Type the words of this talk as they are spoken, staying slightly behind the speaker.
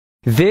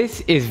This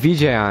is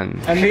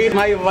Vijayan. And she is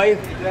my wife,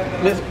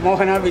 Miss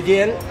Mohana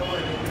Vijayan.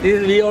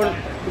 We own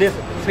this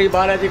Sri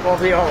Balaji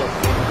Coffee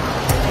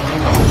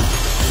House.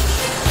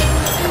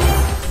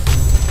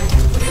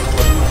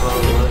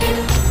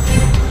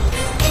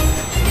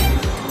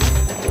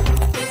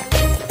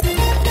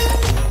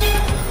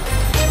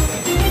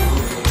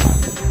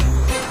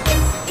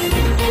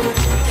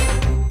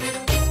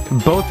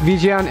 Both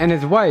Vijayan and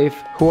his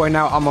wife, who are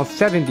now almost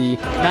 70,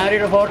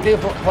 Married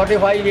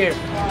 45 years.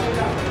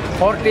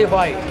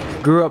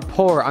 45. grew up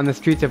poor on the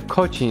streets of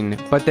Cochin,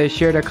 but they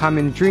shared a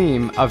common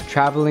dream of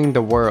traveling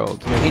the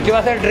world. It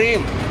was a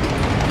dream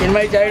in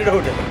my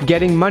childhood.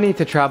 Getting money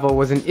to travel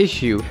was an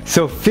issue,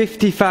 so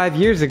 55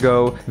 years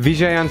ago,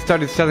 Vijayan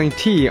started selling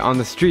tea on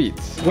the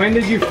streets. When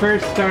did you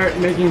first start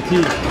making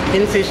tea?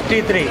 In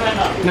 63.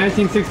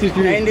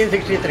 1963.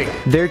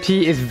 1963. Their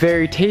tea is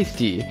very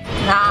tasty,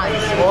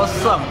 Nice,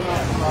 awesome.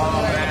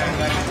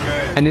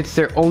 and it's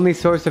their only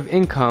source of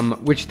income,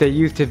 which they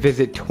use to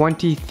visit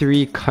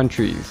 23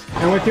 countries.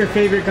 And what's your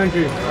favorite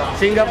country?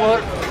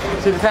 Singapore,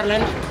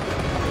 Switzerland,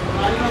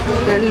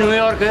 then New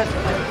York.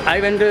 I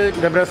went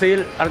to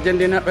Brazil,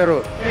 Argentina,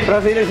 Peru.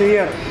 Brazil is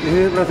here. This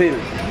is Brazil.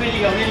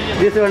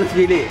 This one is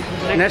Chile.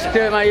 Next,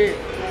 my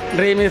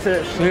dream is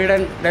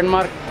Sweden,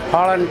 Denmark,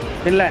 Holland,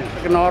 Finland,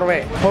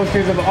 Norway.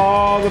 Posters of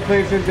all the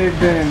places they've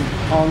been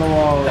on the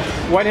walls.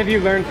 What have you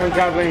learned from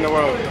traveling the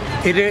world?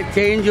 It will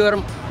change your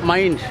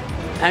mind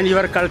and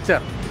your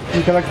culture.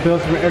 He collects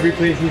bills from every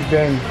place he's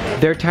been.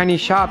 Their tiny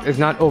shop is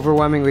not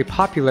overwhelmingly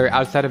popular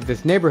outside of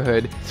this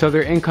neighborhood, so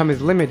their income is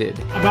limited.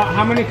 About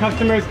how many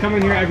customers come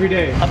in here every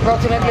day?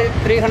 Approximately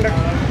 300,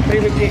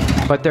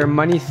 350. But their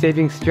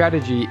money-saving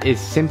strategy is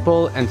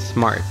simple and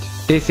smart.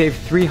 They save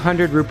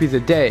 300 rupees a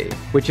day,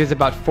 which is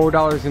about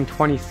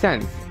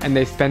 $4.20, and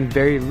they spend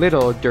very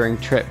little during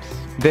trips.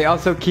 They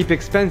also keep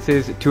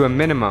expenses to a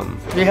minimum.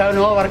 We have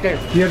no workers.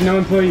 You have no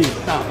employees.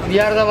 No, we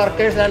are the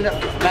workers and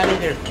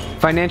managers.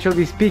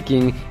 Financially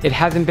speaking, it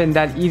hasn't been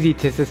that easy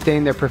to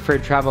sustain their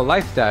preferred travel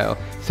lifestyle,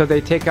 so they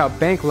take out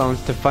bank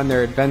loans to fund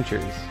their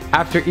adventures.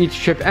 After each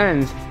trip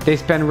ends, they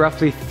spend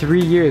roughly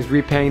 3 years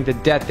repaying the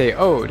debt they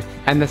owed,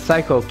 and the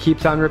cycle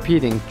keeps on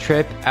repeating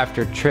trip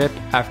after trip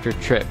after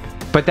trip.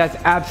 But that's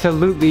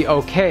absolutely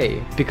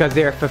okay, because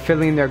they are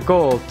fulfilling their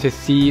goal to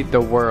see the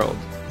world.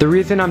 The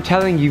reason I'm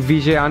telling you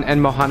Vijayan and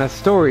Mohana's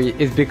story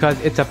is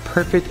because it's a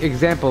perfect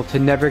example to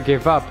never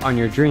give up on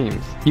your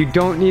dreams. You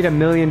don't need $1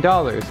 million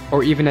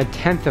or even a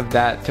tenth of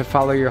that to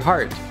follow your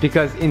heart,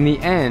 because in the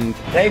end,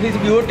 Life is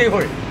beautiful.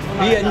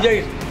 We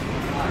enjoy it.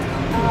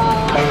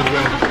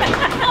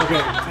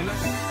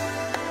 okay.